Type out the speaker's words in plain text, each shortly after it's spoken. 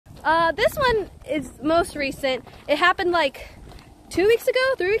This one is most recent. It happened like 2 weeks ago,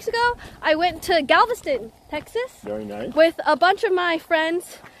 3 weeks ago. I went to Galveston, Texas. Very nice. With a bunch of my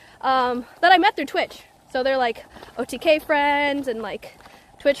friends that I met through Twitch. So they're like OTK friends and like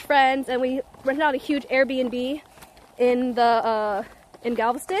Twitch friends, and we rented out a huge Airbnb in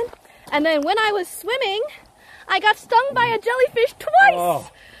Galveston. And then when I was swimming, I got stung by a jellyfish twice. Oh.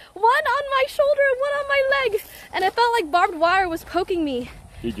 One on my shoulder and one on my leg, and it felt like barbed wire was poking me.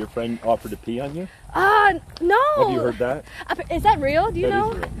 Did your friend offer to pee on you? No. Have you heard that? Is that real? Do you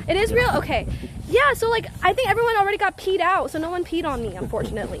know? Is real. It is real? Okay. Yeah, so like, I think everyone already got peed out, so no one peed on me,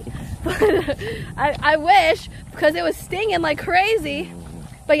 unfortunately. But I wish, because it was stinging like crazy.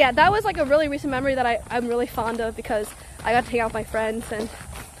 But yeah, that was like a really recent memory that I'm really fond of, because I got to hang out with my friends, and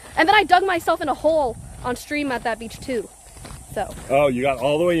then I dug myself in a hole on stream at that beach too. So. Oh, you got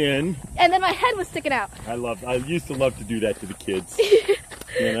all the way in. And then my head was sticking out. I used to love to do that to the kids.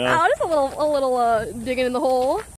 You know? Oh, just a little digging in the hole.